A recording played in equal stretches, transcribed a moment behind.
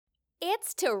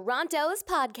It's Toronto's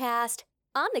podcast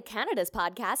on the Canada's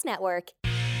Podcast Network.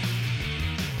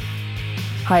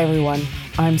 Hi everyone,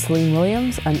 I'm Celine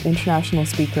Williams, an international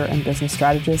speaker and business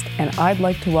strategist, and I'd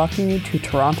like to welcome you to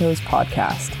Toronto's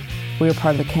podcast. We are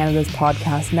part of the Canada's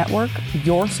Podcast Network,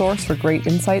 your source for great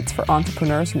insights for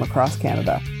entrepreneurs from across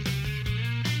Canada.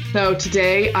 So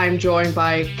today I'm joined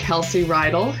by Kelsey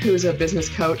Rydell, who's a business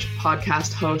coach,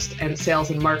 podcast host, and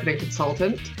sales and marketing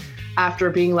consultant. After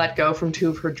being let go from two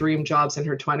of her dream jobs in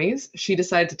her 20s, she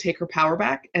decided to take her power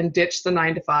back and ditch the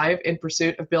 9-to-5 in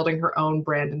pursuit of building her own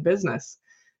brand and business.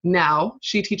 Now,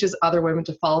 she teaches other women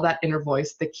to follow that inner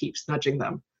voice that keeps nudging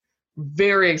them.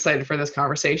 Very excited for this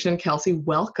conversation. Kelsey,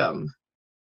 welcome.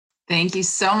 Thank you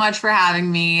so much for having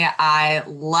me. I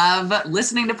love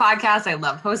listening to podcasts. I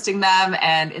love hosting them.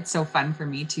 And it's so fun for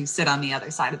me to sit on the other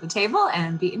side of the table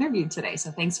and be interviewed today.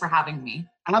 So thanks for having me.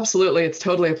 Absolutely. It's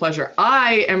totally a pleasure.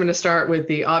 I am going to start with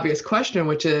the obvious question,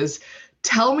 which is,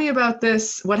 tell me about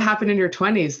this, what happened in your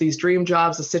 20s, these dream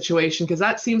jobs, the situation, because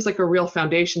that seems like a real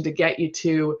foundation to get you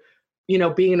to,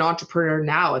 being an entrepreneur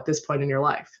now at this point in your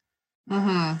life.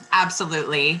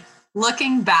 Absolutely.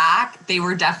 Looking back, they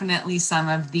were definitely some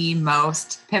of the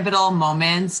most pivotal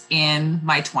moments in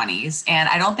my 20s. And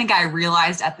I don't think I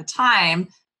realized at the time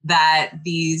that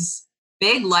these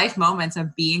big life moments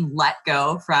of being let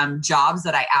go from jobs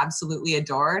that I absolutely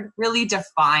adored really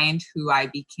defined who I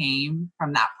became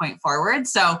from that point forward.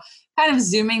 So kind of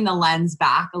zooming the lens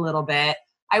back a little bit,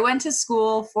 I went to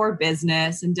school for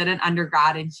business and did an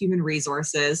undergrad in human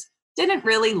resources, didn't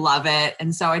really love it.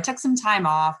 And so I took some time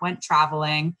off, went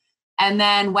traveling, and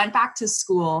then went back to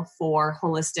school for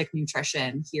holistic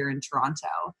nutrition here in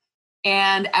Toronto.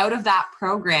 And out of that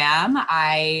program,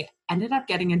 I ended up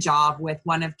getting a job with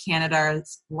one of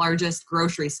Canada's largest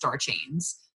grocery store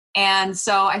chains. And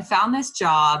so I found this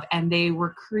job and they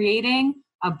were creating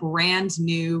a brand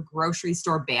new grocery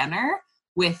store banner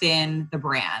within the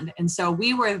brand. And so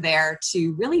we were there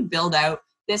to really build out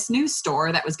this new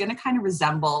store that was going to kind of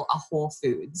resemble a Whole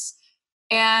Foods.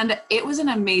 And it was an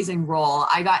amazing role.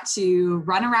 I got to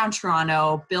run around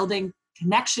Toronto, building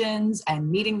connections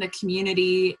and meeting the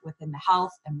community within the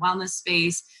health and wellness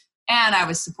space. And I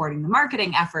was supporting the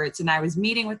marketing efforts and I was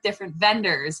meeting with different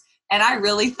vendors. And I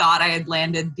really thought I had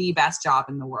landed the best job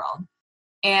in the world.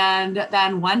 And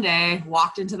then one day,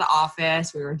 walked into the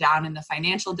office. We were down in the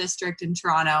financial district in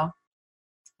Toronto.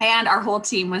 And our whole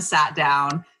team was sat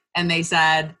down and they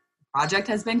said, project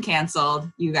has been canceled.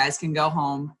 You guys can go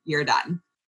home. You're done.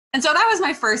 And so that was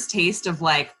my first taste of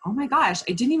like, oh my gosh,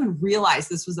 I didn't even realize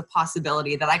this was a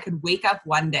possibility that I could wake up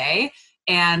one day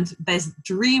and this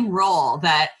dream role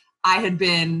that I had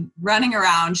been running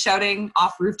around shouting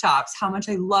off rooftops how much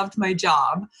I loved my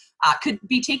job could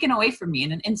be taken away from me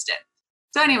in an instant.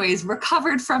 So anyways,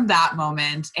 recovered from that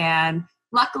moment. And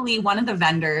luckily, one of the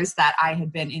vendors that I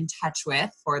had been in touch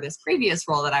with for this previous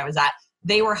role that I was at,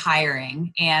 they were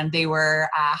hiring, and they were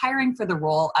hiring for the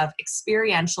role of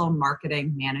experiential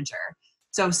marketing manager.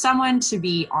 So someone to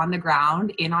be on the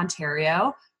ground in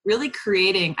Ontario, really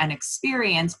creating an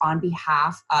experience on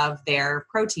behalf of their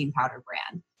protein powder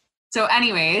brand. So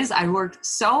anyways, I worked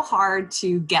so hard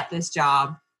to get this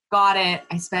job, got it.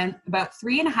 I spent about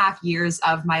 3.5 years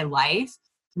of my life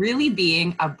really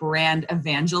being a brand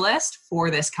evangelist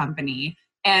for this company.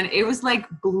 And it was like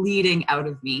bleeding out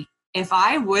of me. If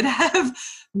I would have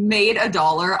made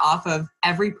 $1 off of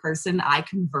every person I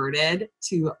converted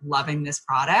to loving this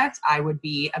product, I would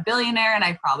be a billionaire and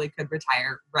I probably could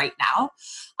retire right now.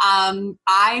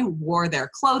 I wore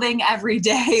their clothing every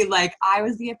day. Like I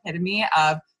was the epitome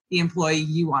of the employee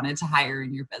you wanted to hire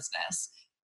in your business.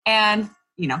 And,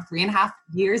 3.5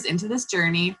 years into this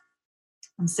journey,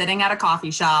 I'm sitting at a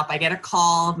coffee shop. I get a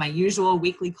call, my usual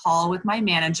weekly call with my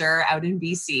manager out in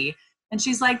BC. And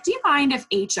she's like, do you mind if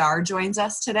HR joins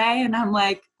us today? And I'm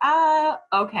like,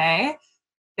 okay.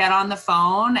 Get on the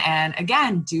phone. And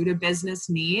again, due to business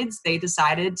needs, they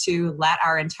decided to let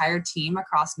our entire team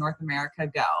across North America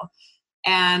go.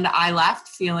 And I left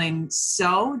feeling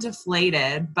so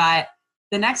deflated. But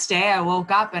the next day I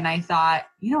woke up and I thought,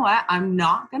 you know what? I'm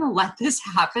not going to let this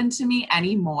happen to me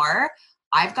anymore.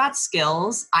 I've got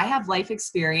skills. I have life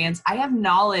experience. I have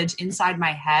knowledge inside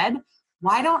my head.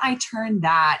 Why don't I turn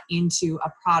that into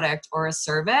a product or a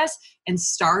service and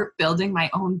start building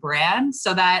my own brand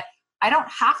so that I don't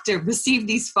have to receive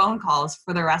these phone calls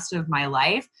for the rest of my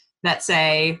life that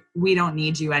say, we don't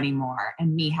need you anymore,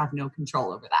 and me have no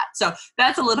control over that. So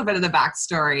that's a little bit of the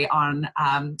backstory on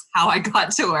how I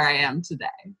got to where I am today.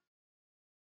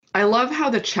 I love how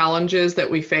the challenges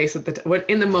that we face in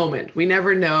the moment, we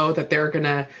never know that they're going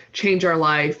to change our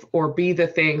life or be the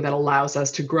thing that allows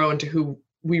us to grow into who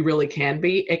we really can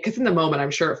be. Because in the moment,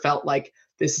 I'm sure it felt like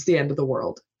this is the end of the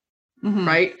world,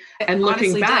 right? And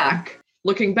looking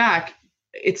back,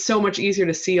 it's so much easier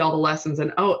to see all the lessons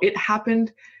and, oh, it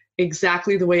happened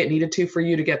exactly the way it needed to for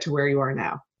you to get to where you are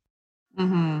now.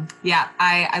 Yeah,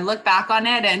 I look back on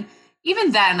it, and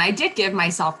even then I did give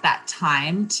myself that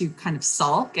time to kind of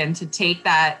sulk and to take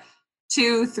that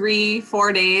 2, 3,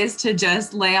 4 days to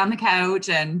just lay on the couch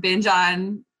and binge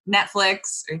on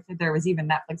Netflix, or if there was even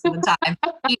Netflix at the time,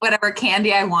 eat whatever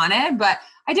candy I wanted. But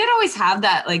I did always have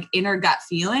that like inner gut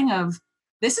feeling of,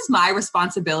 this is my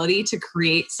responsibility to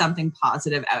create something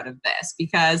positive out of this,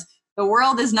 because the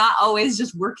world is not always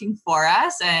just working for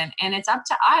us, and it's up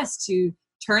to us to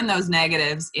turn those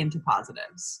negatives into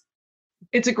positives.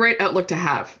 It's a great outlook to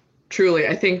have. Truly.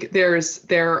 I think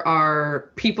there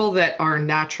are people that are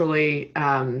naturally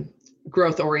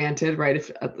growth oriented, right?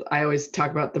 If I always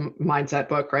talk about the mindset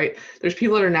book, right? There's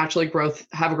people that are naturally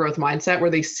have a growth mindset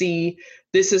where they see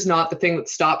this is not the thing that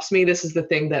stops me. This is the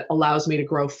thing that allows me to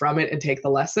grow from it and take the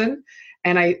lesson.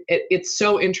 And it's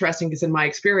so interesting because in my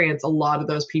experience, a lot of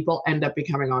those people end up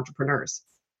becoming entrepreneurs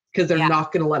because they're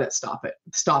not going to let it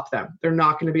stop them. They're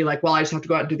not going to be like, well, I just have to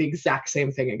go out and do the exact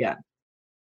same thing again.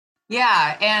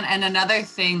 Yeah. And another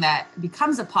thing that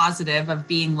becomes a positive of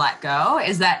being let go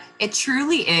is that it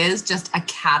truly is just a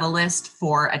catalyst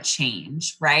for a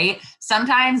change, right?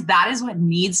 Sometimes that is what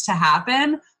needs to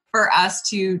happen for us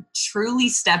to truly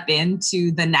step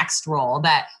into the next role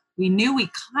that we knew we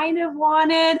kind of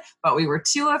wanted, but we were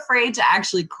too afraid to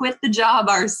actually quit the job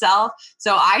ourselves.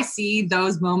 So I see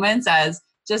those moments as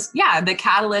just, the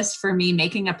catalyst for me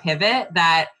making a pivot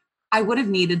that I would have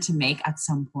needed to make at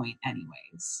some point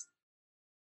anyways.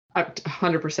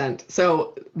 100%.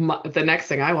 So the next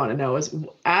thing I want to know is,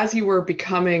 as you were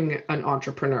becoming an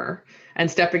entrepreneur and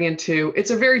stepping into,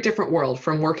 it's a very different world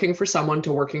from working for someone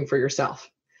to working for yourself.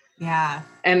 Yeah.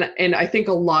 And I think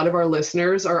a lot of our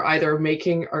listeners are either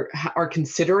making or are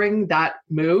considering that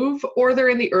move, or they're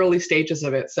in the early stages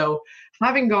of it. So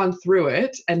having gone through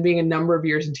it and being a number of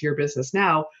years into your business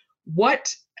now,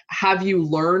 what have you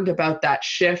learned about that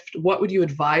shift? What would you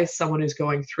advise someone who's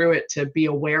going through it to be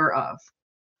aware of?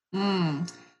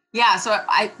 Yeah. So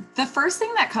the first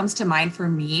thing that comes to mind for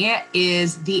me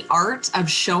is the art of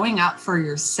showing up for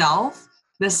yourself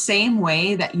the same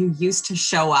way that you used to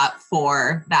show up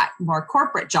for that more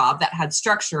corporate job that had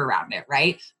structure around it,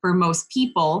 right? For most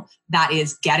people, that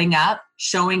is getting up,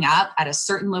 showing up at a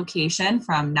certain location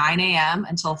from 9 a.m.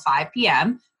 until 5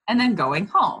 p.m. and then going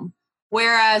home.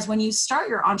 Whereas when you start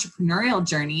your entrepreneurial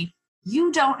journey,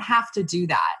 you don't have to do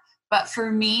that. But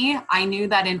for me, I knew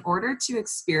that in order to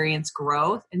experience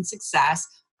growth and success,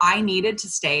 I needed to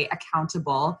stay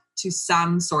accountable to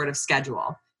some sort of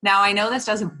schedule. Now, I know this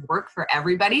doesn't work for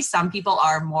everybody. Some people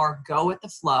are more go with the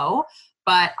flow,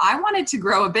 but I wanted to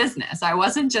grow a business. I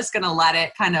wasn't just going to let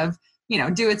it kind of,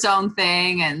 do its own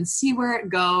thing and see where it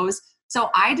goes. So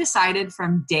I decided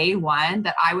from day one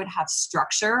that I would have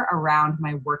structure around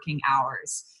my working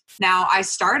hours. Now, I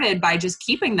started by just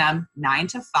keeping them 9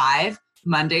 to 5,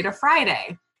 Monday to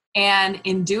Friday. And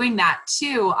in doing that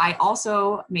too, I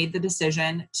also made the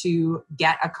decision to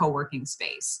get a co-working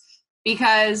space,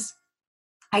 because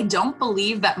I don't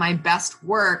believe that my best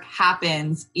work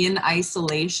happens in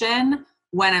isolation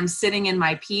when I'm sitting in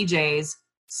my PJs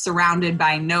surrounded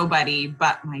by nobody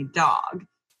but my dog.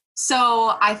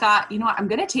 So I thought, I'm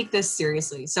going to take this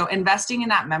seriously. So investing in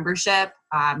that membership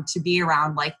to be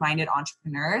around like-minded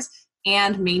entrepreneurs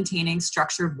and maintaining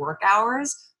structured work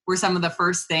hours were some of the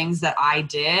first things that I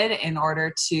did in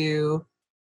order to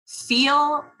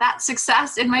feel that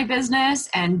success in my business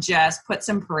and just put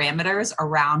some parameters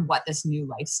around what this new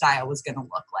lifestyle was going to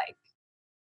look like.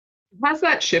 Has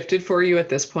that shifted for you at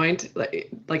this point?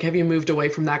 Like, have you moved away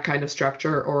from that kind of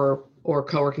structure or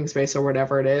co-working space or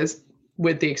whatever it is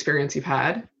with the experience you've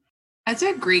had? That's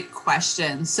a great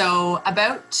question. So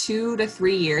about 2 to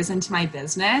 3 years into my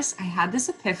business, I had this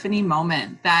epiphany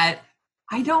moment that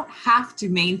I don't have to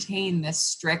maintain this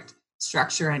strict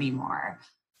structure anymore.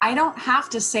 I don't have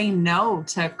to say no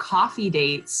to coffee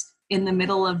dates in the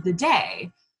middle of the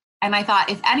day. And I thought,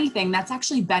 if anything, that's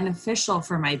actually beneficial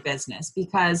for my business,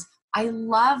 because I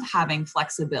love having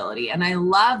flexibility and I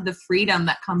love the freedom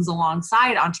that comes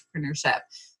alongside entrepreneurship.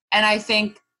 And I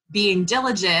think being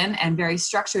diligent and very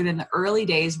structured in the early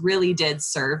days really did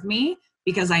serve me,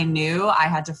 because I knew I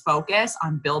had to focus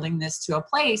on building this to a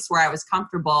place where I was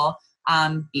comfortable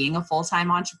being a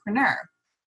full-time entrepreneur.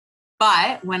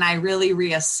 But when I really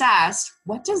reassessed,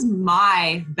 what does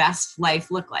my best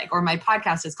life look like? Or my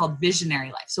podcast is called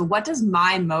Visionary Life. So what does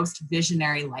my most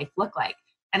visionary life look like?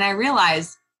 And I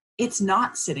realized it's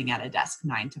not sitting at a desk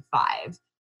 9 to 5.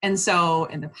 And so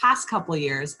in the past couple of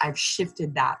years, I've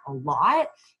shifted that a lot.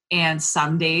 And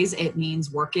some days it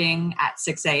means working at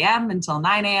 6 a.m. until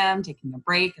 9 a.m., taking a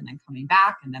break and then coming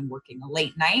back and then working a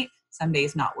late night. Some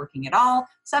days not working at all.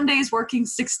 Some days working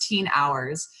 16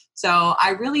 hours. So I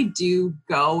really do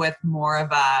go with more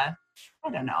of a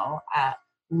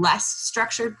less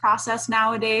structured process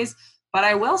nowadays. But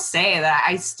I will say that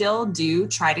I still do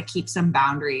try to keep some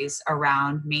boundaries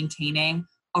around maintaining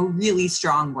a really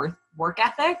strong work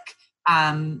ethic,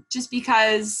 just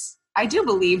because I do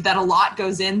believe that a lot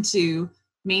goes into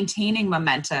maintaining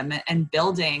momentum and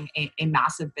building a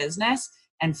massive business.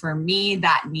 And for me,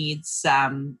 that needs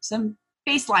some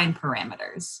baseline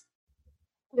parameters.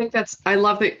 I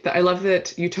love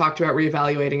that you talked about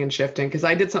reevaluating and shifting, because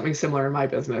I did something similar in my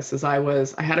business. I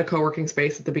had a co-working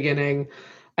space at the beginning.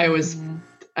 I was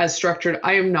as structured.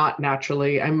 I am not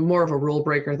naturally, I'm more of a rule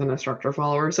breaker than a structure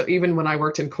follower. So even when I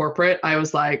worked in corporate, I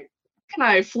was like, can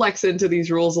I flex into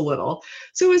these rules a little?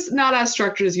 So it was not as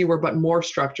structured as you were, but more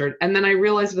structured. And then I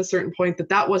realized at a certain point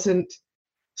that wasn't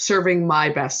serving my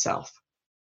best self.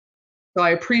 So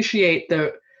I appreciate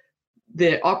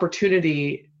the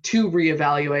opportunity to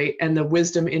reevaluate and the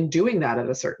wisdom in doing that at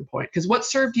a certain point. Because what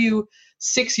served you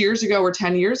 6 years ago or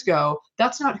 10 years ago,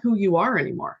 that's not who you are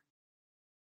anymore.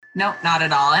 Nope, not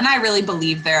at all. And I really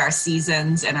believe there are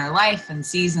seasons in our life and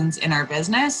seasons in our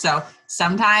business. So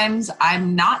sometimes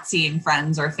I'm not seeing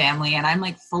friends or family and I'm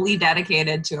like fully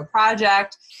dedicated to a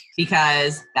project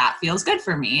because that feels good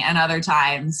for me. And other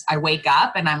times I wake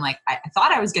up and I'm like, I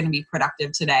thought I was going to be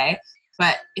productive today,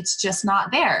 but it's just not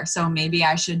there. So maybe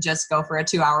I should just go for a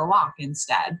 2-hour walk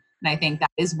instead. And I think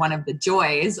that is one of the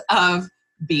joys of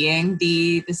being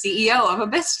the CEO of a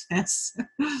business.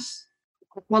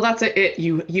 Well, that's it.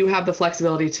 You have the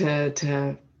flexibility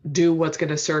to do what's going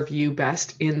to serve you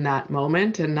best in that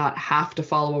moment and not have to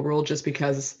follow a rule just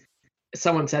because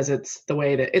someone says it's the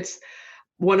way it's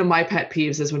one of my pet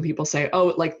peeves is when people say,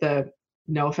 oh, like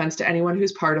no offense to anyone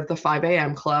who's part of the 5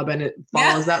 a.m. club and it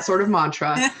follows that sort of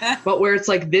mantra, but where it's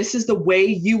like, this is the way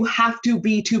you have to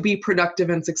be productive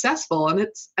and successful. And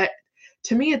it's,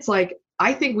 to me, it's like,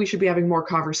 I think we should be having more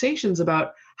conversations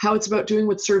about how it's about doing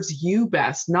what serves you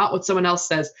best, not what someone else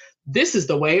says, this is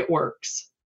the way it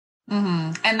works.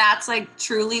 Mm-hmm. And that's like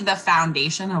truly the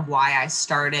foundation of why I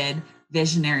started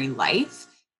Visionary Life,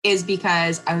 is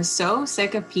because I was so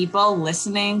sick of people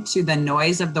listening to the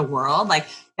noise of the world. Like,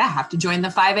 yeah, I have to join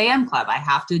the 5 a.m. club. I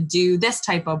have to do this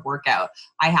type of workout.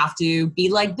 I have to be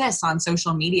like this on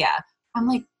social media. I'm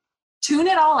like, tune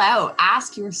it all out.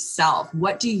 Ask yourself,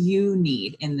 what do you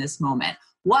need in this moment?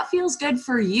 What feels good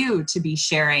for you to be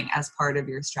sharing as part of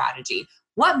your strategy?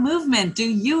 What movement do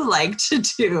you like to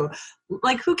do?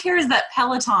 Like, who cares that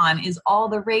Peloton is all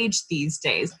the rage these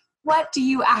days? What do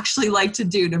you actually like to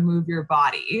do to move your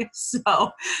body?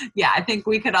 So, yeah, I think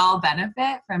we could all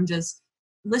benefit from just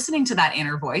listening to that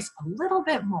inner voice a little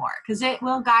bit more, because it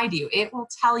will guide you. It will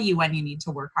tell you when you need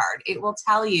to work hard. It will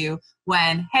tell you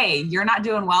when, hey, you're not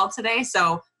doing well today,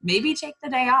 so maybe take the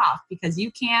day off, because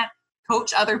you can't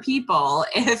coach other people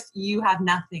if you have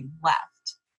nothing left.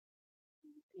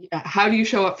 How do you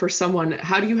show up for someone?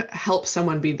 How do you help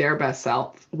someone be their best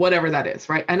self, whatever that is,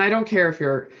 right? And I don't care if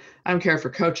you're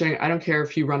coaching. I don't care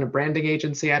if you run a branding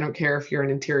agency. I don't care if you're an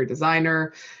interior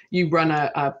designer, you run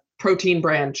a protein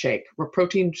brand shake or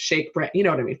protein shake brand, you know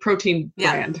what I mean? Protein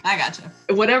brand. I gotcha.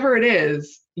 Whatever it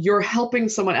is, you're helping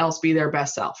someone else be their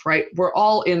best self, right? We're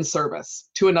all in service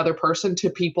to another person, to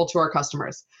people, to our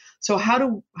customers. So how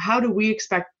do we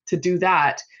expect to do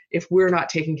that if we're not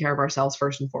taking care of ourselves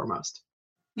first and foremost?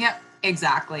 Yep,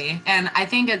 exactly. And I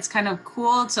think it's kind of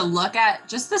cool to look at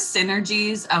just the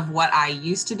synergies of what I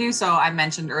used to do. So I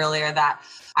mentioned earlier that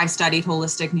I studied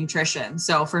holistic nutrition.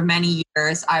 So for many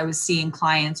years, I was seeing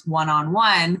clients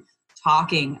one-on-one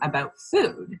talking about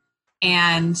food.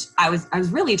 And I was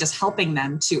really just helping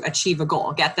them to achieve a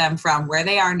goal, get them from where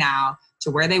they are now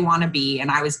to where they want to be. And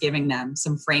I was giving them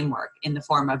some framework in the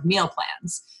form of meal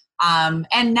plans.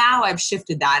 And now I've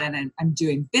shifted that and I'm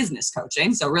doing business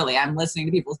coaching. So really I'm listening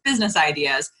to people's business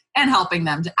ideas and helping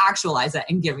them to actualize it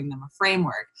and giving them a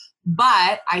framework.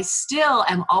 But I still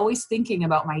am always thinking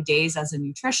about my days as a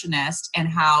nutritionist and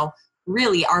how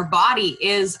really our body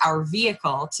is our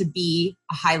vehicle to be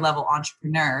a high-level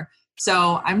entrepreneur.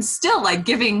 So I'm still like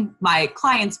giving my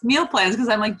clients meal plans because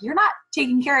I'm like, you're not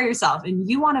taking care of yourself and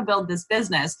you want to build this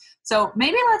business. So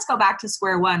maybe let's go back to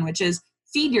square one, which is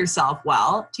feed yourself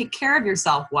well, take care of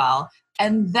yourself well,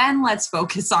 and then let's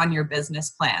focus on your business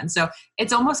plan. So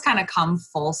it's almost kind of come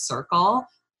full circle,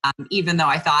 even though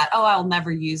I thought, oh, I'll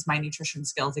never use my nutrition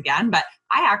skills again. But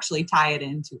I actually tie it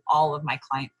into all of my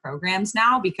client programs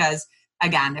now because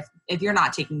again, if you're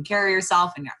not taking care of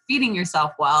yourself and you're feeding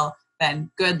yourself well,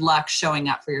 then good luck showing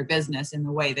up for your business in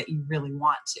the way that you really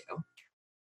want to.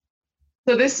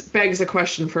 So this begs a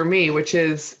question for me, which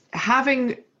is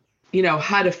having,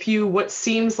 had a few, what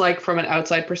seems like from an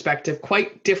outside perspective,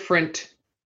 quite different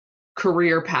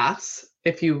career paths,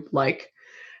 if you like.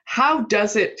 How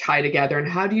does it tie together, and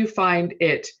how do you find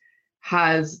it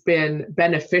has been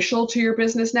beneficial to your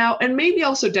business now, and maybe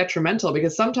also detrimental?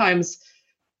 Because sometimes,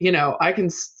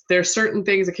 there's certain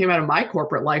things that came out of my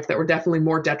corporate life that were definitely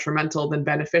more detrimental than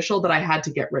beneficial that I had to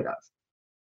get rid of.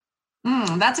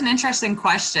 That's an interesting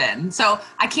question. So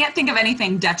I can't think of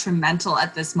anything detrimental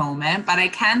at this moment, but I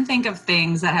can think of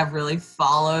things that have really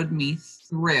followed me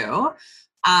through.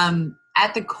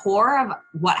 At the core of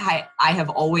what I have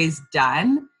always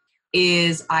done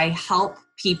is I help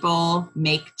people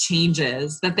make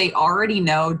changes that they already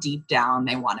know deep down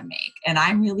they want to make. And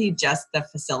I'm really just the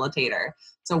facilitator.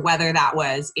 So whether that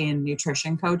was in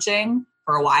nutrition coaching,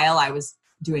 for a while I was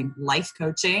doing life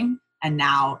coaching, and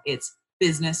now it's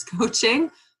business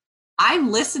coaching.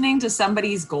 I'm listening to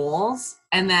somebody's goals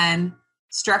and then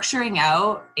structuring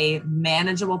out a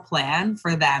manageable plan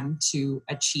for them to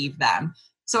achieve them.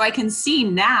 So I can see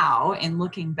now in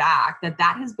looking back that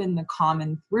has been the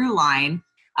common through line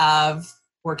of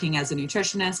working as a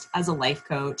nutritionist, as a life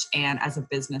coach, and as a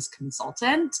business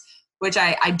consultant, which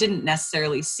I didn't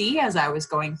necessarily see as I was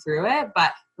going through it,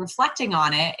 but reflecting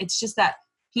on it, it's just that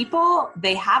people,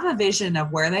 they have a vision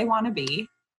of where they want to be.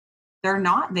 They're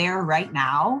not there right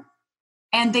now,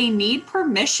 and they need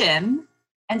permission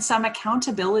and some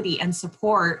accountability and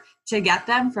support to get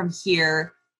them from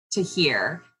here to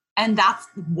here. And that's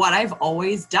what I've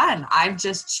always done. I've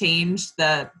just changed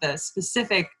the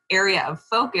specific area of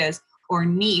focus or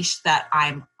niche that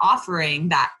I'm offering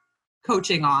that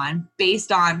coaching on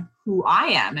based on who I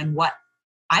am and what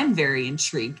I'm very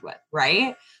intrigued with,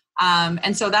 right?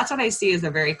 And so that's what I see as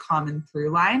a very common through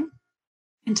line.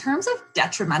 In terms of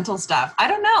detrimental stuff, I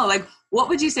don't know, like what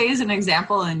would you say is an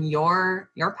example in your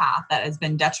path that has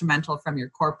been detrimental from your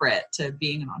corporate to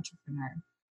being an entrepreneur?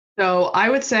 So I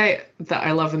would say that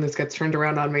I love when this gets turned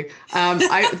around on me.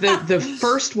 The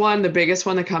first one, the biggest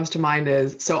one that comes to mind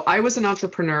is, so I was an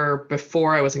entrepreneur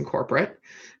before I was in corporate.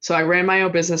 So I ran my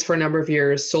own business for a number of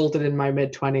years, sold it in my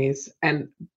mid-20s. And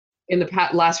in the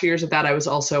last few years of that, I was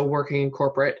also working in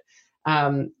corporate.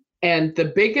 And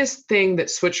the biggest thing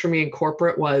that switched for me in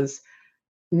corporate was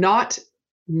not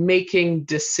making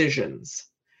decisions.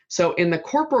 So in the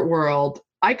corporate world,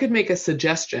 I could make a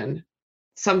suggestion.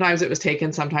 Sometimes it was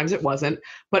taken, sometimes it wasn't.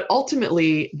 But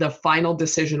ultimately, the final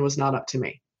decision was not up to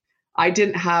me. I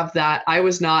didn't have that. I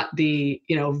was not the,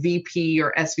 VP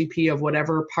or SVP of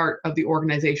whatever part of the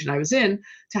organization I was in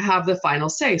to have the final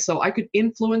say. So I could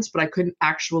influence, but I couldn't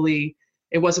actually,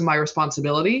 it wasn't my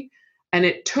responsibility. And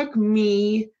it took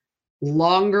me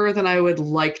longer than I would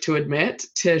like to admit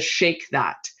to shake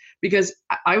that, because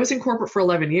I was in corporate for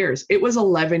 11 years. It was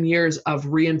 11 years of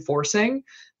reinforcing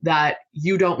that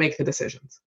you don't make the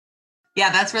decisions.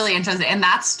 Yeah, that's really interesting. And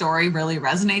that story really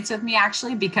resonates with me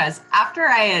actually, because after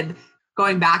I had,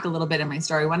 going back a little bit in my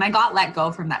story, when I got let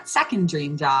go from that second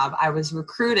dream job, I was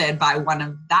recruited by one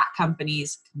of that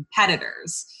company's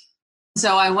competitors.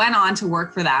 So I went on to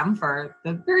work for them for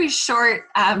the very short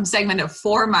segment of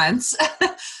 4 months.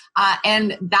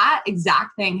 And that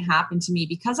exact thing happened to me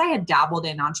because I had dabbled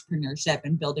in entrepreneurship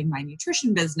and building my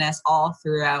nutrition business all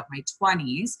throughout my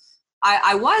 20s.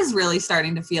 I was really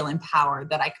starting to feel empowered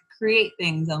that I could create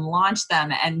things and launch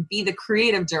them and be the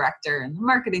creative director and the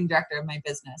marketing director of my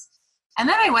business. And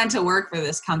then I went to work for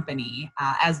this company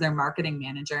as their marketing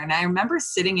manager. And I remember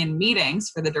sitting in meetings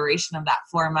for the duration of that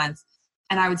 4 months.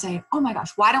 And I would say, oh my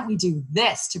gosh, why don't we do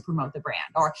this to promote the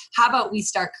brand? Or how about we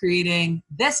start creating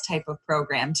this type of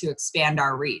program to expand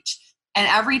our reach? And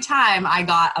every time I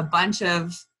got a bunch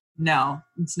of, no,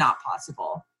 it's not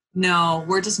possible. No,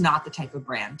 we're just not the type of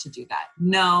brand to do that.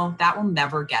 No, that will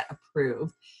never get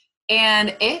approved.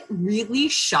 And it really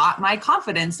shot my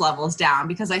confidence levels down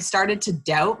because I started to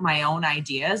doubt my own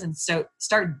ideas and so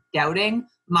start doubting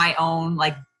my own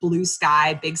like blue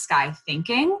sky, big sky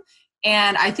thinking.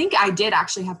 And I think I did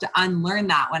actually have to unlearn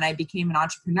that when I became an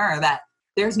entrepreneur, that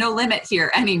there's no limit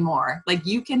here anymore. Like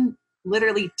you can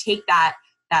literally take that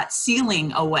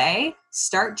ceiling away,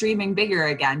 start dreaming bigger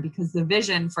again, because the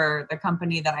vision for the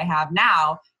company that I have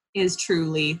now is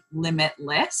truly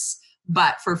limitless.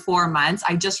 But for 4 months,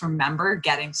 I just remember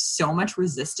getting so much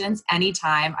resistance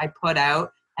anytime I put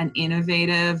out an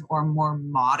innovative or more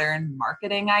modern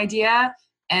marketing idea.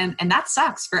 And that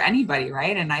sucks for anybody,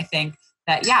 right? And I think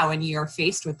that, yeah, when you're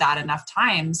faced with that enough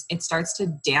times, it starts to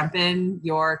dampen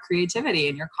your creativity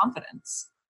and your confidence.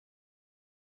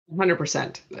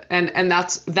 100%. And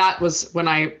that was when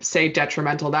I say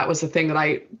detrimental, that was the thing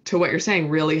that to what you're saying,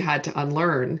 really had to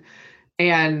unlearn.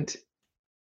 And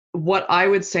what I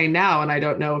would say now, and I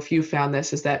don't know if you found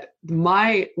this, is that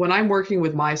when I'm working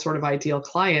with my sort of ideal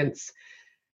clients,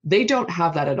 they don't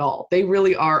have that at all. They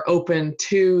really are open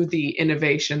to the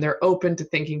innovation. They're open to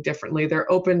thinking differently.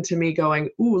 They're open to me going,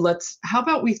 ooh, how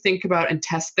about we think about and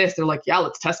test this? They're like, yeah,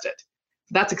 let's test it.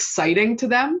 That's exciting to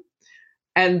them.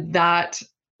 And that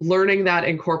learning that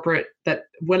in corporate, that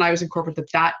when I was in corporate,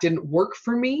 that didn't work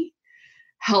for me,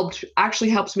 actually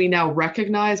helps me now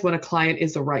recognize when a client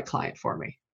is the right client for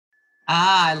me.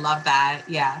 I love that.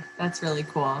 Yeah, that's really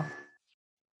cool.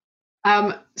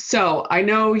 So I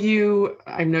know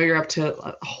you're up to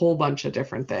a whole bunch of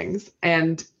different things.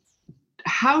 And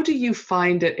how do you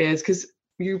find it is, because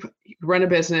you run a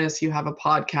business, you have a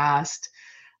podcast,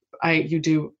 you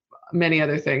do many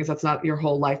other things. That's not your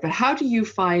whole life, but how do you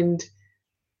find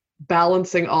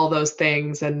balancing all those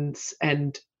things and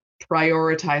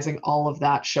prioritizing all of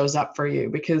that shows up for you?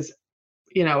 Because,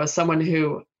 as someone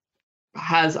who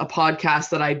has a podcast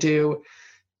that I do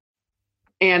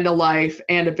and a life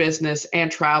and a business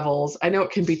and travels, I know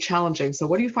it can be challenging. So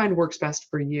what do you find works best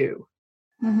for you?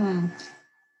 Mm-hmm.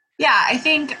 Yeah, I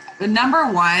think number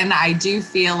one, I do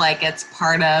feel like it's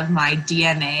part of my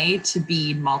DNA to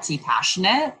be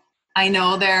multi-passionate. I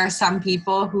know there are some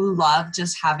people who love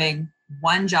just having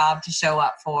one job to show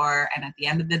up for, and at the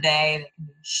end of the day, they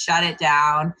can shut it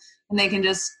down and they can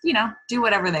just, do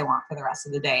whatever they want for the rest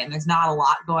of the day. And there's not a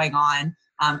lot going on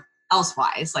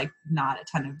elsewise, like not a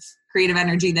ton of creative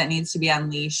energy that needs to be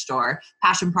unleashed or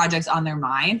passion projects on their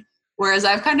mind. Whereas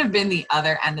I've kind of been the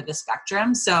other end of the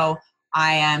spectrum. So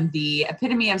I am the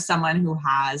epitome of someone who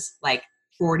has like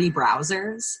 40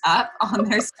 browsers up on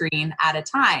their screen at a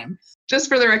time. Just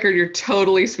for the record, you're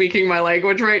totally speaking my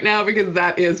language right now, because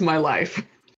that is my life.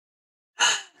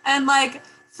 And like,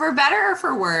 for better or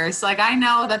for worse, like I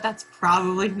know that that's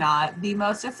probably not the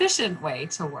most efficient way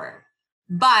to work.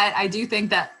 But I do think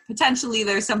that potentially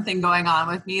there's something going on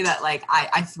with me that like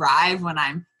I thrive when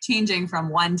I'm changing from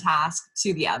one task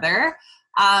to the other.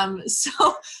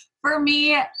 So for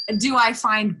me, do I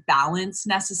find balance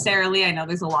necessarily? I know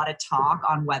there's a lot of talk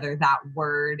on whether that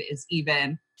word is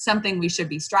even something we should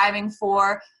be striving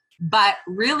for. But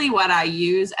really what I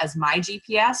use as my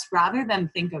GPS, rather than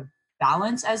think of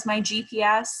balance as my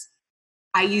GPS,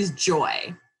 I use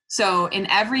joy. So in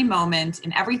every moment,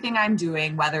 in everything I'm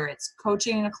doing, whether it's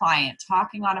coaching a client,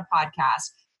 talking on a podcast,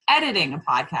 editing a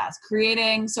podcast,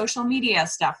 creating social media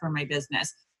stuff for my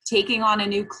business, taking on a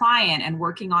new client and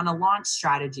working on a launch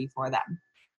strategy for them,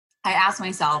 I ask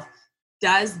myself,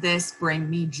 does this bring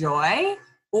me joy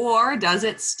or does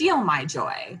it steal my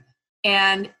joy?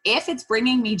 And if it's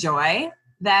bringing me joy,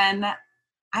 then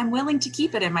I'm willing to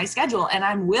keep it in my schedule and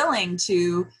I'm willing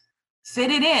to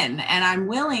fit it in, and I'm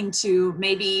willing to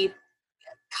maybe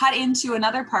cut into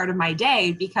another part of my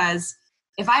day, because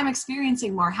if I'm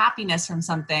experiencing more happiness from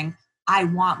something, I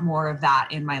want more of that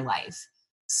in my life.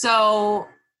 So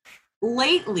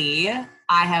lately,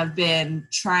 I have been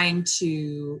trying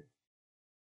to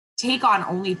take on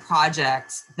only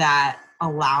projects that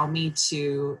allow me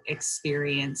to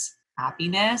experience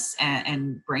happiness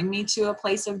and bring me to a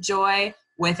place of joy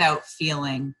without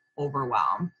feeling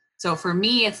overwhelmed. So for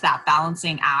me, it's that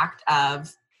balancing act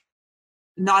of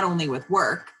not only with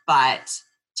work, but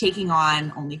taking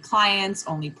on only clients,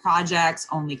 only projects,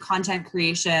 only content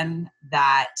creation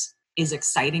that is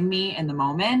exciting me in the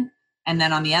moment. And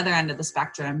then on the other end of the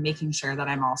spectrum, making sure that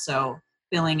I'm also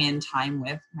filling in time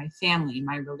with my family,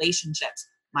 my relationships.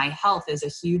 My health is a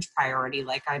huge priority,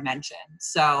 like I mentioned.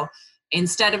 So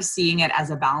instead of seeing it as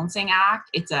a balancing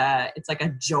act, it's like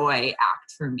a joy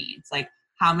act for me. It's like,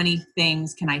 how many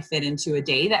things can I fit into a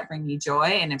day that bring me joy?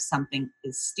 And if something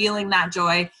is stealing that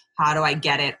joy, how do I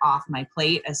get it off my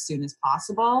plate as soon as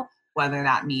possible? Whether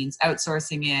that means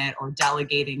outsourcing it or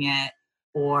delegating it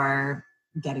or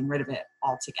getting rid of it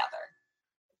altogether.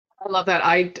 I love that.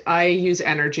 I use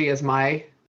energy as my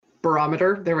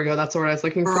barometer. There we go. That's the word I was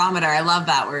looking for. Barometer. I love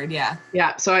that word. Yeah.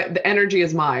 Yeah. So the energy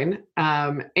is mine.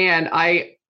 And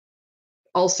I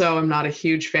also am not a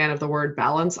huge fan of the word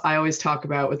balance. I always talk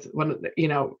about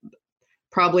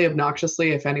probably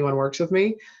obnoxiously, if anyone works with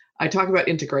me, I talk about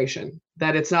integration,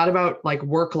 that it's not about like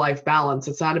work-life balance.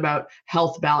 It's not about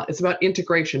health balance. It's about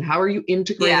integration. How are you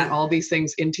integrating all these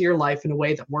things into your life in a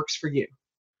way that works for you?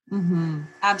 Mm-hmm.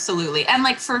 Absolutely. And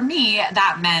like for me,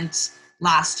 that meant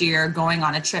last year going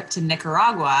on a trip to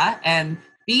Nicaragua and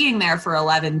being there for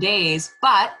 11 days,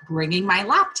 but bringing my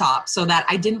laptop so that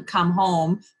I didn't come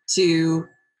home to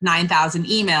 9,000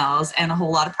 emails and a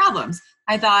whole lot of problems.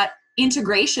 I thought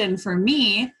integration for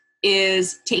me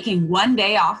is taking one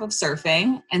day off of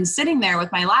surfing and sitting there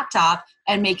with my laptop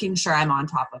and making sure I'm on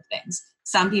top of things.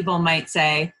 Some people might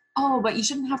say, oh, but you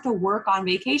shouldn't have to work on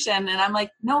vacation. And I'm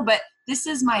like, no, but this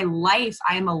is my life.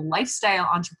 I am a lifestyle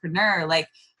entrepreneur. Like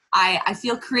I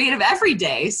feel creative every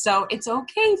day. So it's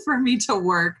okay for me to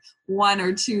work 1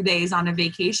 or 2 days on a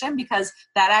vacation because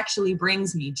that actually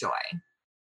brings me joy.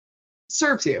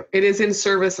 Serves you. It is in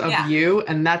service of you,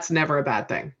 and that's never a bad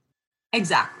thing.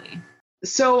 Exactly.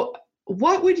 So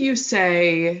what would you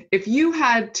say if you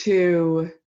had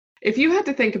to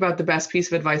think about the best piece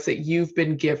of advice that you've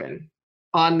been given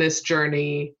on this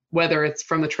journey, whether it's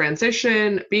from the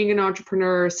transition, being an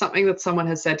entrepreneur, something that someone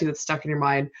has said to you that's stuck in your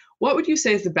mind, what would you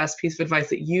say is the best piece of advice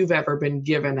that you've ever been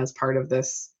given as part of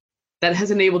this that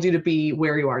has enabled you to be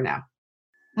where you are now?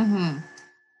 Mm-hmm.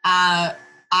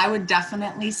 I would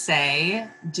definitely say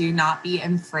do not be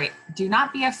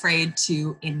afraid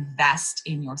to invest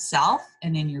in yourself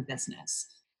and in your business.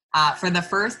 For the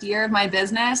first year of my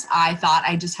business, I thought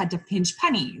I just had to pinch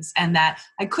pennies and that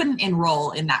I couldn't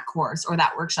enroll in that course or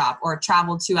that workshop or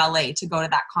travel to LA to go to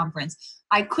that conference.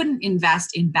 I couldn't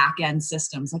invest in back-end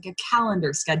systems like a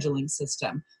calendar scheduling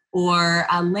system or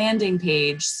a landing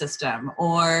page system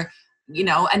or,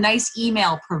 a nice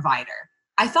email provider.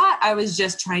 I thought I was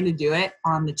just trying to do it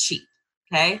on the cheap.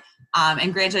 Okay.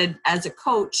 And granted, as a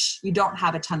coach, you don't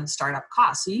have a ton of startup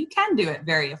costs, so you can do it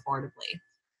very affordably.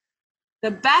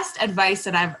 The best advice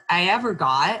that I ever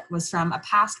got was from a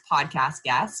past podcast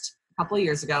guest a couple of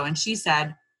years ago. And she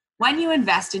said, when you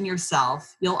invest in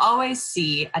yourself, you'll always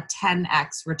see a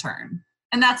 10x return.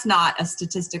 And that's not a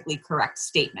statistically correct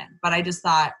statement, but I just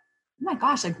thought, oh my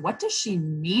gosh, like what does she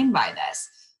mean by this?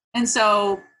 And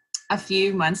so a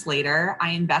few months later,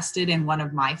 I invested in one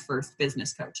of my first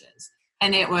business coaches.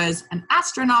 And it was an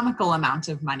astronomical amount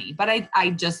of money. But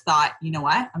I just thought, you know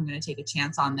what? I'm going to take a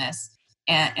chance on this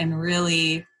and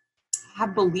really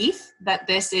have belief that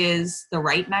this is the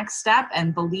right next step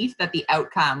and belief that the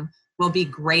outcome will be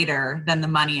greater than the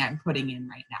money I'm putting in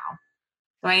right now.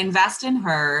 So I invest in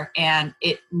her and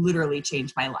it literally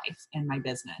changed my life and my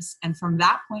business. And from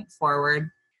that point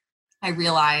forward, I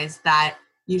realized that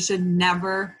you should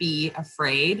never be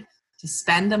afraid to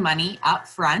spend the money up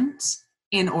front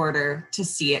in order to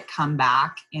see it come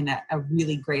back in a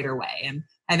really greater way. And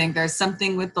I think there's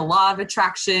something with the law of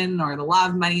attraction or the law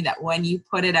of money that when you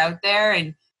put it out there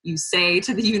and you say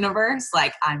to the universe,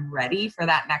 like, I'm ready for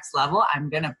that next level, I'm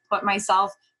going to put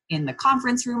myself in the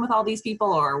conference room with all these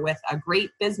people or with a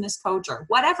great business coach or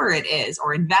whatever it is,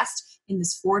 or invest in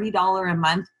this $40 a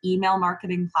month email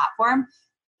marketing platform,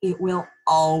 it will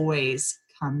always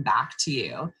come back to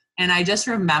you. And I just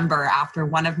remember after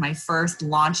one of my first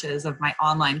launches of my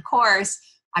online course,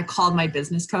 I called my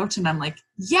business coach and I'm like,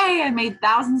 yay, I made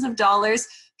thousands of dollars.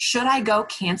 Should I go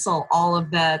cancel all of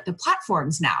the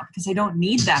platforms now because I don't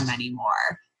need them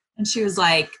anymore? And she was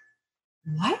like,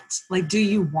 what? Like, do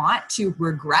you want to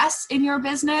regress in your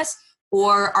business?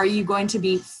 Or are you going to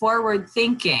be forward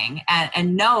thinking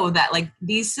and know that like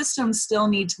these systems still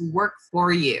need to work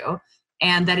for you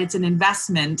and that it's an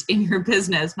investment in your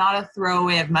business, not a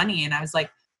throwaway of money? And I was like,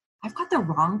 I've got the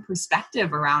wrong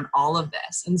perspective around all of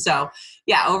this. And so,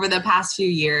 yeah, over the past few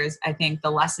years, I think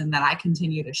the lesson that I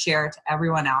continue to share to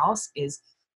everyone else is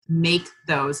make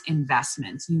those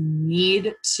investments. You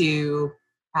need to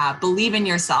believe in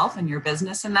yourself and your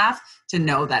business enough to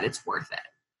know that it's worth it.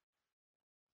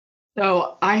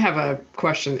 So I have a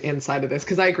question inside of this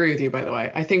because I agree with you, by the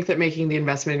way. I think that making the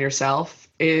investment in yourself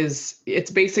it's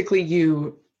basically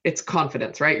it's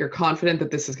confidence, right? You're confident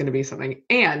that this is going to be something.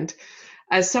 And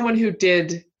as someone who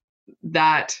did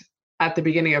that at the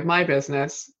beginning of my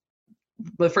business,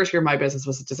 the first year of my business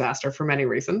was a disaster for many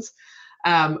reasons.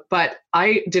 But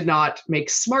I did not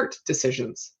make smart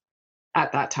decisions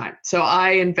at that time. So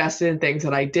I invested in things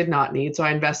that I did not need. So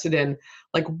I invested in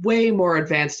like way more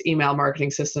advanced email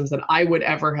marketing systems than I would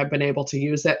ever have been able to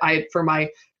use that for my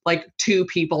like 2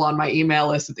 people on my email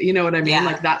list, you know what I mean? Yeah.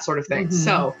 Like that sort of thing. Mm-hmm.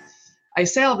 So I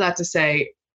say all that to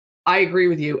say, I agree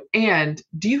with you. And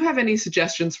do you have any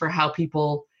suggestions for how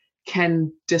people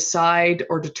can decide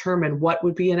or determine what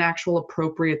would be an actual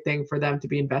appropriate thing for them to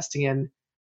be investing in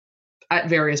at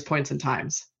various points in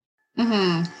times?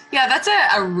 Mm-hmm. Yeah, that's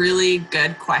a really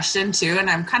good question too. And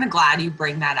I'm kind of glad you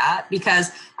bring that up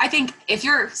because I think if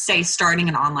you're, say, starting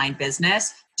an online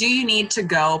business, do you need to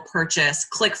go purchase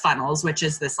ClickFunnels, which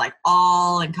is this like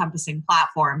all-encompassing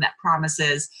platform that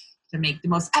promises to make the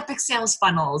most epic sales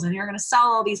funnels and you're going to sell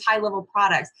all these high-level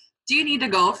products? Do you need to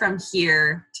go from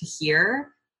here to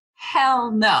here?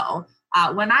 Hell no.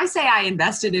 When I say I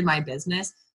invested in my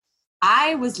business,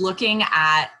 I was looking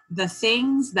at the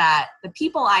things that the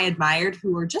people I admired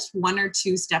who were just 1 or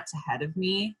 2 steps ahead of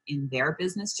me in their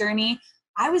business journey.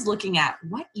 I was looking at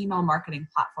what email marketing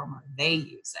platform are they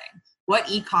using? What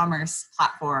e-commerce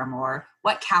platform or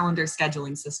what calendar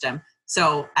scheduling system?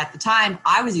 So at the time,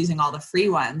 I was using all the free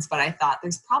ones, but I thought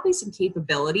there's probably some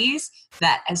capabilities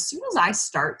that as soon as I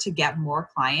start to get more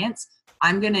clients,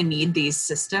 I'm going to need these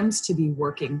systems to be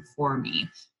working for me.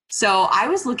 So I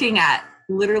was looking at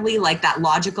literally like that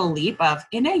logical leap of,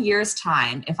 in a year's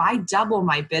time, if I double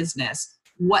my business,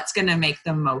 what's going to make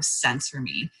the most sense for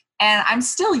me? And I'm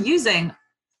still using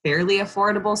fairly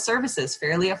affordable services,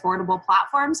 fairly affordable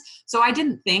platforms. So I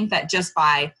didn't think that just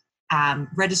by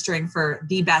registering for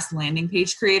the best landing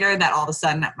page creator that all of a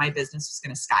sudden my business was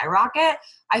going to skyrocket.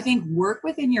 I think work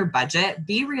within your budget,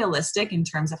 be realistic in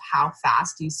terms of how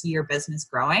fast you see your business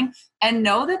growing, and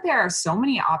know that there are so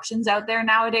many options out there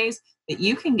nowadays that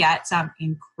you can get some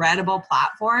incredible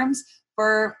platforms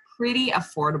for pretty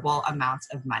affordable amounts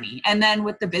of money. And then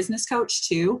with the business coach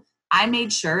too, I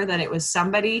made sure that it was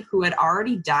somebody who had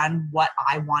already done what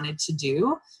I wanted to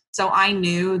do. So I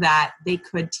knew that they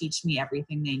could teach me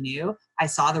everything they knew. I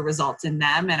saw the results in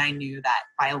them, and I knew that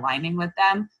by aligning with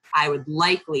them, I would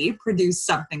likely produce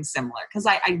something similar because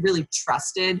I really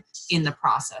trusted in the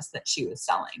process that she was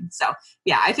selling. So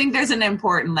yeah, I think there's an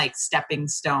important like stepping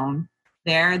stone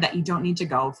there that you don't need to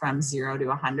go from 0 to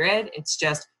 100. It's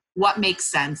just what makes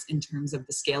sense in terms of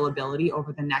the scalability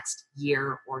over the next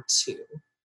year or 2.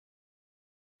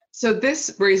 So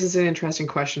this raises an interesting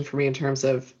question for me in terms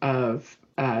of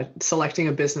selecting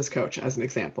a business coach as an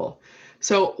example.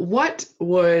 So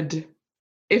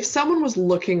if someone was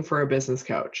looking for a business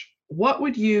coach, what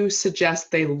would you suggest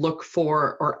they look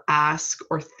for or ask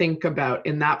or think about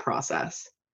in that process?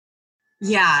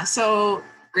 Yeah, so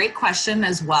great question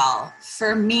as well.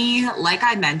 For me, like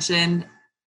I mentioned,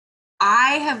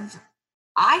 I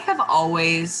have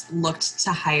always looked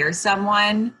to hire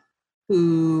someone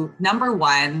who, number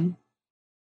one,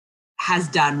 has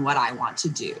done what I want to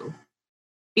do.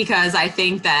 Because I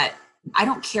think that I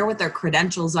don't care what their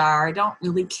credentials are. I don't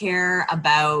really care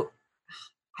about,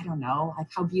 I don't know, like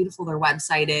how beautiful their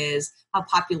website is, how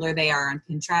popular they are on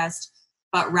Pinterest,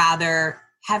 but rather,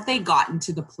 have they gotten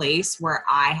to the place where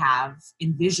I have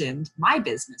envisioned my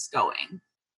business going?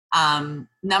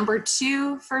 Number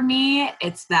 2, for me,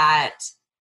 it's that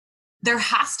there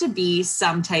has to be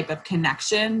some type of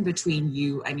connection between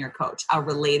you and your coach, a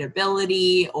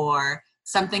relatability or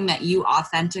something that you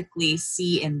authentically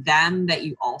see in them that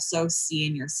you also see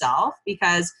in yourself,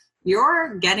 because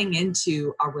you're getting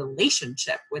into a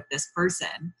relationship with this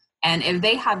person. And if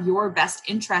they have your best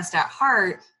interest at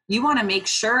heart, you want to make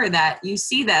sure that you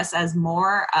see this as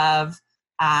more of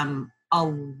a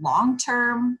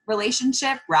long-term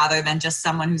relationship rather than just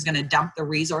someone who's going to dump the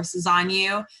resources on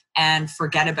you and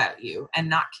forget about you and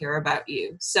not care about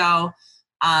you. So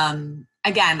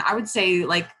again, I would say,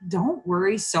 like, don't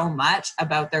worry so much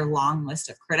about their long list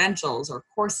of credentials or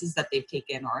courses that they've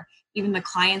taken or even the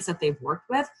clients that they've worked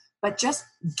with, but just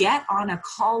get on a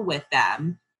call with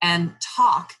them and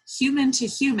talk human to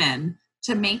human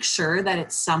to make sure that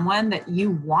it's someone that you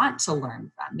want to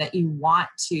learn from, that you want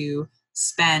to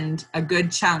spend a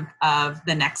good chunk of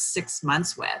the next 6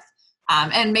 months with.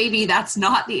 And maybe that's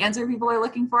not the answer people are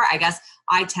looking for. I guess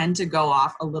I tend to go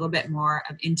off a little bit more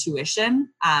of intuition.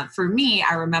 For me,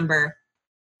 I remember,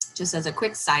 just as a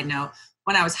quick side note,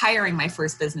 when I was hiring my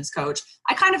first business coach,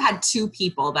 I kind of had 2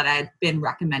 people that had been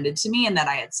recommended to me and that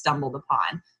I had stumbled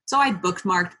upon. So I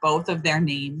bookmarked both of their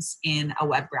names in a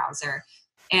web browser.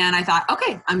 And I thought,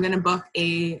 okay, I'm going to book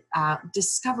a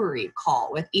discovery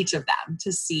call with each of them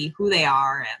to see who they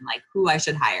are and like who I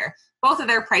should hire. Both of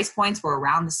their price points were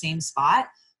around the same spot.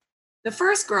 The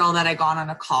first girl that I got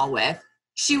on a call with,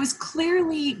 she was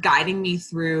clearly guiding me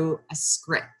through a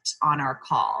script on our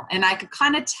call. And I could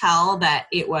kind of tell that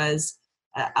it was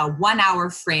a 1-hour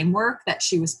framework that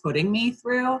she was putting me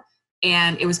through.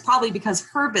 And it was probably because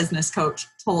her business coach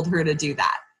told her to do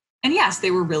that. And yes,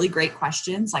 they were really great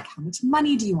questions, like how much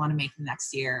money do you want to make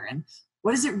next year? And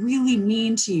what does it really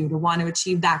mean to you to want to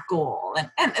achieve that goal?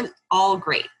 And all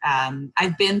great.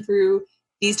 I've been through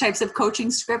these types of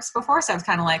coaching scripts before, so I was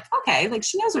kind of like, okay, like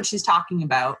she knows what she's talking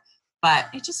about, but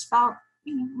it just felt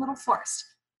a little forced.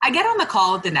 I get on the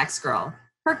call with the next girl.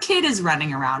 Her kid is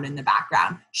running around in the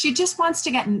background. She just wants to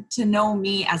get to know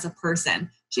me as a person.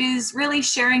 She's really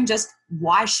sharing just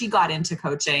why she got into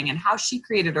coaching and how she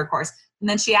created her course. And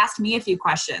then she asked me a few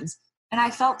questions, and I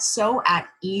felt so at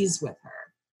ease with her.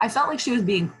 I felt like she was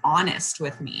being honest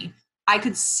with me. I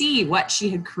could see what she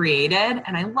had created,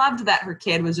 and I loved that her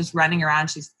kid was just running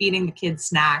around. She's feeding the kid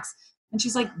snacks. And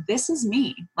she's like, this is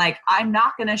me. Like, I'm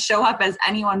not going to show up as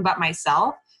anyone but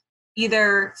myself,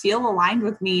 either feel aligned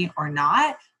with me or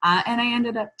not. And I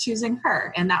ended up choosing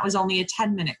her. And that was only a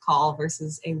 10-minute call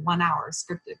versus a 1-hour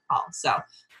scripted call. So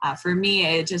for me,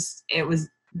 it was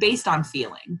based on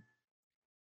feeling.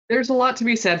 There's a lot to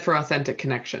be said for authentic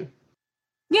connection.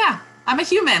 Yeah, I'm a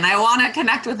human. I want to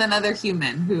connect with another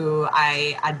human who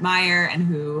I admire and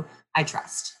who I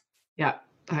trust. Yeah,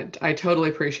 I totally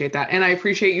appreciate that. And I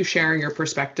appreciate you sharing your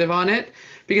perspective on it,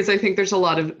 because I think I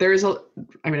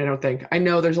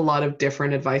know there's a lot of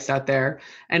different advice out there,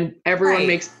 and everyone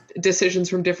makes decisions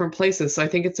from different places. So I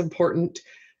think it's important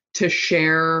to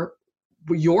share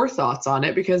your thoughts on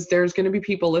it, because there's going to be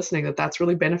people listening that's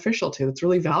really beneficial to, that's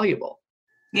really valuable.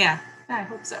 Yeah, I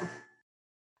hope so.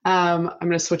 I'm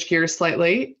going to switch gears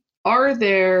slightly.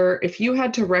 If you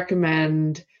had to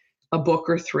recommend a book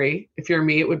or 3, if you're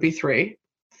me, it would be 3.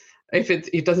 If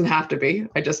it doesn't have to be,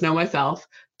 I just know myself,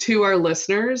 to our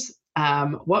listeners,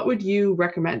 what would you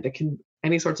recommend?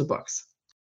 Any sorts of books?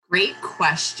 Great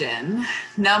question.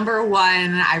 Number 1,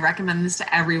 I recommend this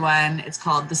to everyone. It's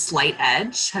called The Slight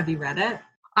Edge. Have you read it?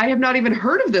 I have not even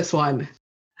heard of this one.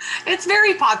 It's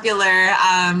very popular.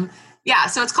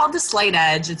 So it's called The Slight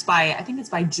Edge. I think it's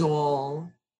by Joel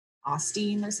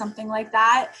Osteen or something like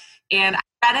that. And I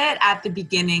read it at the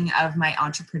beginning of my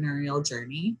entrepreneurial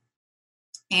journey.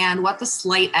 And what the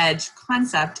slight edge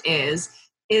concept is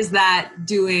that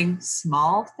doing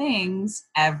small things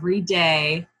every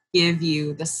day give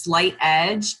you the slight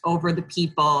edge over the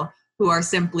people who are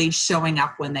simply showing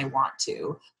up when they want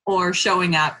to, or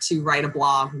showing up to write a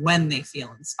blog when they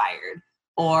feel inspired,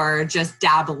 or just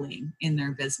dabbling in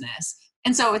their business.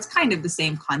 And so it's kind of the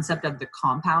same concept of the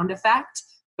compound effect,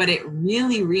 but it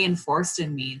really reinforced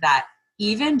in me that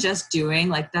even just doing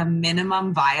like the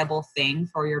minimum viable thing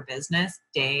for your business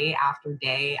day after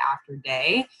day after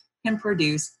day can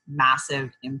produce massive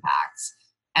impacts.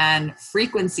 And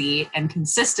frequency and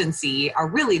consistency are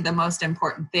really the most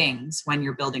important things when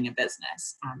you're building a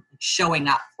business, showing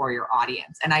up for your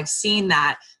audience. And I've seen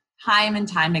that time and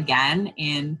time again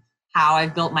in how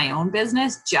I've built my own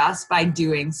business just by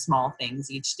doing small things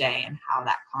each day and how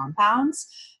that compounds.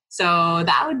 So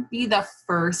that would be the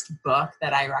first book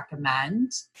that I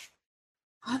recommend.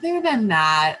 Other than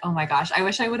that, oh my gosh, I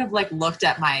wish I would have looked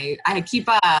at I keep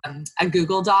a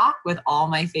Google Doc with all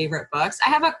my favorite books. I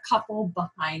have a couple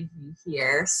behind me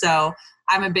here. So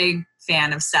I'm a big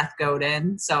fan of Seth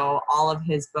Godin. So all of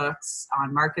his books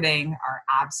on marketing are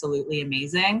absolutely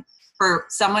amazing. For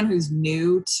someone who's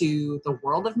new to the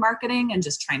world of marketing and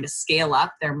just trying to scale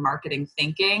up their marketing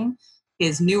thinking,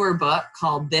 his newer book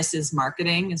called This Is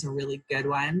Marketing is a really good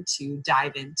one to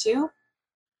dive into.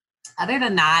 Other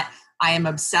than that, I am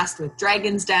obsessed with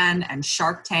Dragon's Den and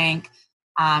Shark Tank.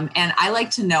 And I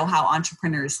like to know how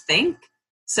entrepreneurs think.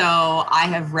 So I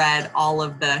have read all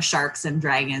of the Sharks and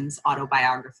Dragons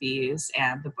autobiographies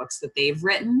and the books that they've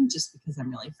written, just because I'm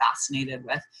really fascinated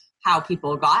with how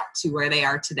people got to where they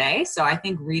are today. So I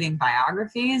think reading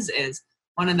biographies is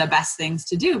one of the best things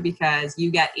to do, because you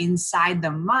get inside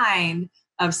the mind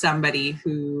of somebody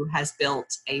who has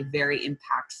built a very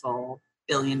impactful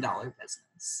billion-dollar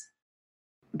business.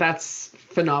 That's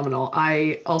phenomenal.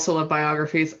 I also love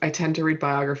biographies. I tend to read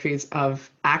biographies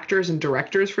of actors and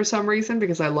directors for some reason,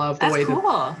 because I love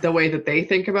the way that they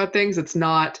think about things.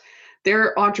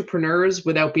 They're entrepreneurs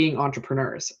without being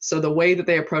entrepreneurs. So the way that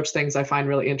they approach things I find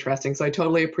really interesting. So I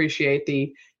totally appreciate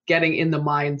the getting in the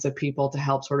minds of people to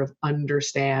help sort of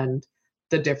understand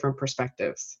the different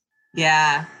perspectives.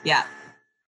 Yeah.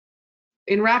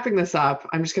 In wrapping this up,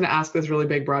 I'm just going to ask this really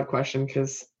big, broad question,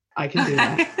 because I can do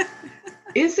that.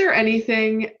 Is there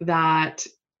anything that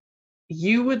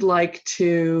you would like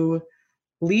to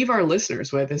leave our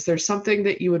listeners with? Is there something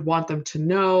that you would want them to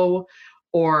know,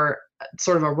 or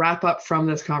sort of a wrap up from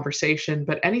this conversation,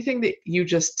 but anything that you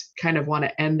just kind of want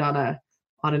to end on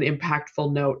an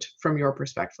impactful note from your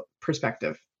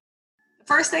perspective?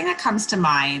 First thing that comes to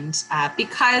mind,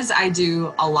 because I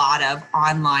do a lot of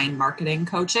online marketing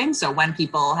coaching. So when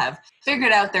people have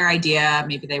figured out their idea,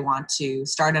 maybe they want to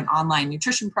start an online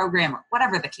nutrition program or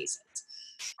whatever the case is,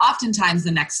 oftentimes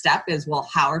the next step is, well,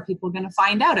 how are people going to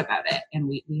find out about it? And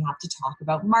we have to talk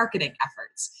about marketing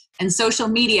efforts. And social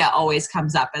media always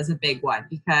comes up as a big one,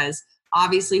 because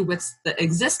obviously with the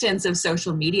existence of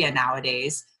social media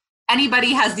nowadays,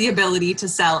 anybody has the ability to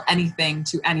sell anything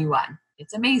to anyone.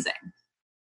 It's amazing.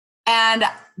 And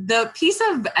the piece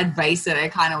of advice that I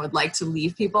kind of would like to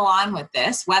leave people on with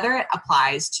this, whether it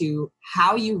applies to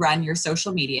how you run your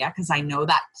social media, because I know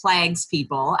that plagues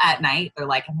people at night. They're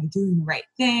like, am I doing the right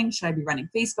thing? Should I be running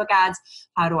Facebook ads?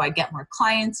 How do I get more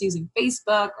clients using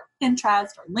Facebook or Pinterest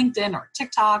or LinkedIn or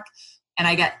TikTok? And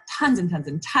I get tons and tons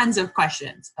and tons of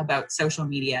questions about social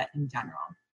media in general.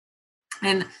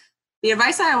 And the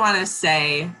advice I want to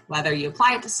say, whether you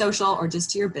apply it to social or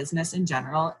just to your business in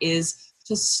general, is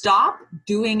to stop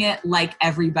doing it like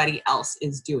everybody else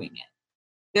is doing it.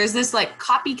 There's this like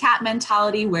copycat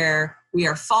mentality where we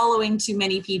are following too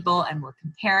many people and we're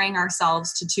comparing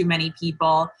ourselves to too many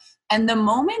people. And the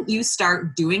moment you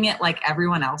start doing it like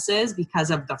everyone else is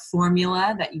because of the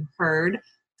formula that you heard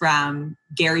from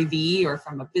Gary Vee or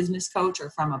from a business coach or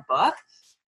from a book,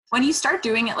 when you start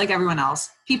doing it like everyone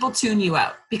else, people tune you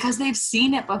out because they've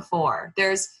seen it before.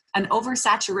 There's an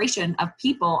oversaturation of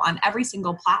people on every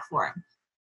single platform.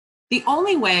 The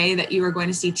only way that you are going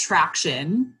to see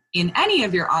traction in any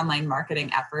of your online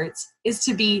marketing efforts is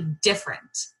to be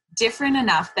different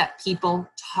enough that people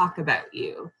talk about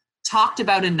you, talked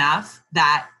about enough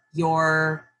that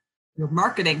your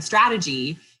marketing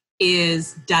strategy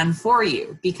is done for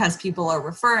you because people are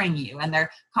referring you and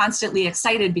they're constantly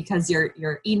excited because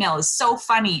your email is so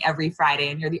funny every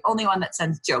Friday and you're the only one that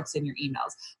sends jokes in your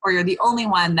emails, or you're the only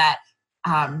one that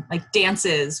like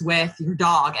dances with your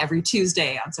dog every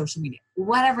Tuesday on social media.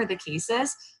 Whatever the case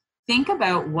is, think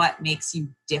about what makes you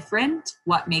different,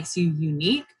 what makes you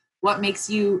unique, what makes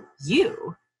you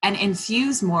you, and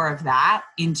infuse more of that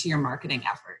into your marketing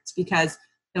efforts. Because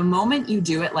the moment you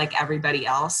do it like everybody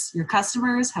else, your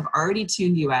customers have already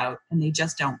tuned you out and they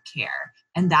just don't care.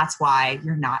 And that's why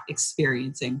you're not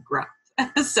experiencing growth.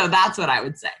 So that's what I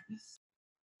would say.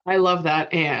 I love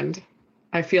that. And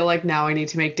I feel like now I need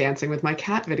to make dancing with my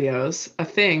cat videos a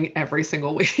thing every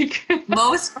single week.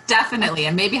 Most definitely.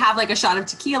 And maybe have like a shot of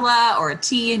tequila or a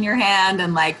tea in your hand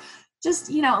and like,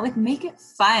 just, like make it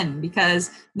fun,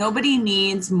 because nobody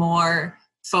needs more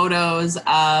photos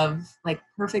of like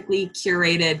perfectly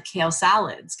curated kale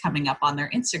salads coming up on their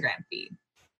Instagram feed.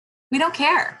 We don't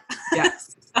care.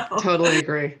 Yes, so. Totally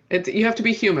agree. You have to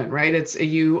be human, right?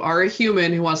 You are a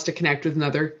human who wants to connect with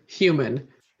another human,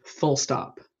 full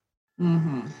stop.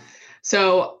 Mm-hmm.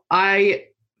 So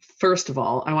first of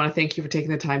all, I want to thank you for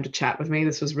taking the time to chat with me.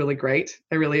 This was really great.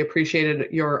 I really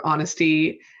appreciated your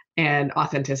honesty and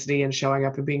authenticity and showing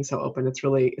up and being so open.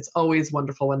 It's always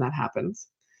wonderful when that happens.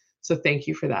 So thank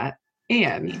you for that.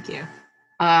 And thank you.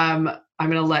 I'm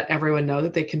going to let everyone know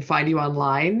that they can find you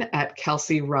online at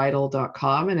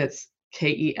KelseyReidl.com, and it's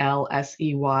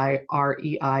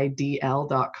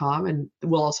KelseyReidl.com. And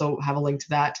we'll also have a link to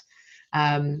that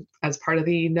as part of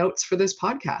the notes for this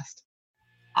podcast.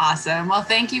 Awesome. Well,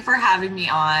 thank you for having me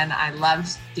on. I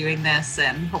loved doing this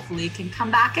and hopefully can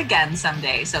come back again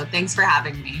someday. So thanks for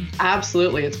having me.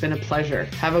 Absolutely. It's been a pleasure.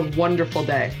 Have a wonderful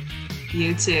day.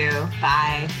 You too.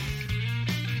 Bye.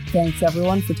 Thanks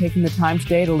everyone for taking the time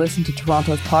today to listen to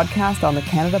Toronto's podcast on the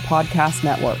Canada Podcast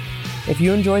Network. If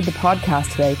you enjoyed the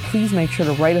podcast today, please make sure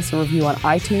to write us a review on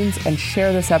iTunes and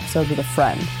share this episode with a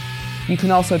friend. You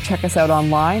can also check us out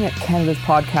online at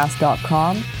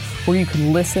canadaspodcast.com, where you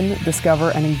can listen,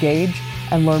 discover, and engage,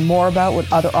 and learn more about what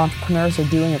other entrepreneurs are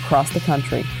doing across the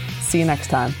country. See you next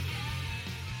time.